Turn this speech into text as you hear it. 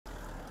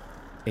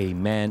A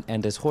man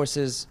and his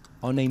horses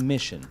on a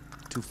mission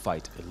to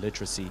fight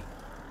illiteracy.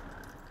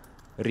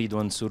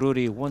 Ridwan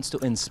Sururi wants to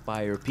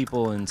inspire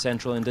people in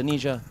central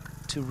Indonesia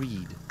to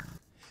read.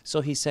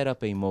 So he set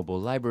up a mobile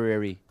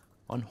library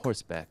on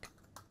horseback.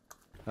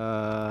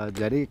 When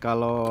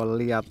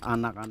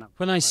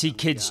I see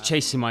kids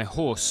chasing my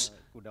horse,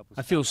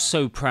 I feel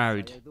so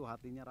proud.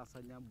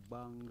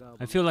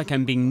 I feel like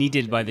I'm being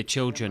needed by the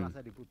children.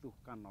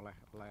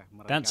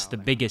 That's the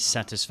biggest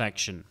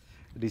satisfaction.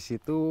 Di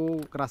situ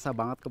kerasa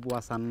banget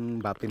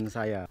kepuasan batin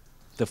saya.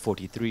 The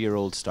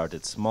 43-year-old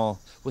started small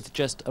with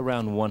just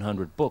around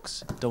 100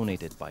 books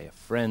donated by a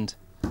friend.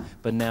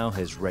 But now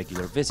his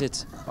regular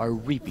visits are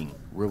reaping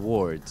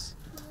rewards.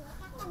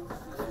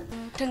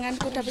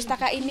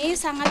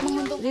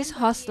 This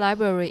horse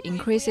library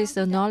increases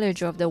the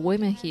knowledge of the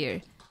women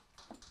here,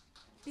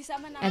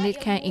 and it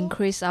can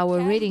increase our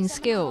reading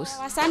skills.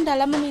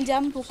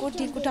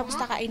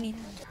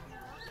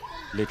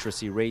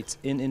 Literacy rates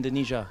in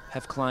Indonesia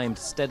have climbed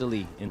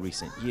steadily in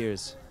recent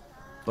years,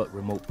 but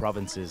remote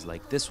provinces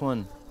like this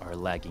one are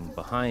lagging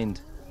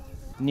behind.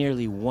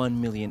 Nearly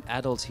 1 million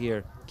adults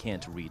here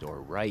can't read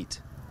or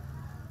write.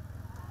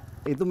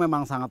 Itu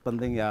memang sangat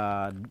penting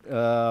ya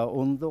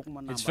untuk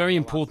It's very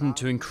important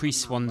to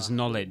increase one's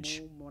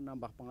knowledge.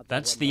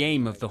 That's the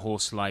aim of the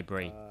horse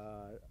library,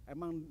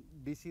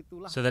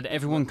 so that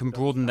everyone can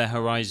broaden their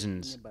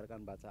horizons,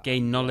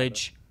 gain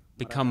knowledge,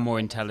 become more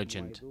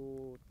intelligent,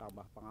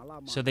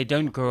 so they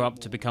don't grow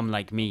up to become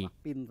like me.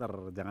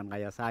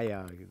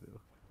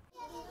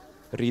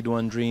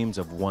 Ridwan dreams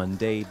of one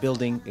day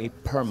building a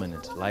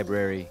permanent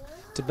library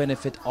to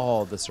benefit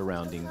all the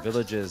surrounding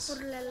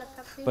villages.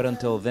 But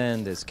until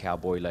then, this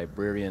cowboy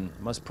librarian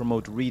must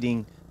promote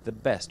reading the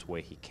best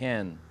way he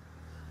can,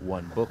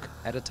 one book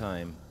at a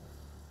time.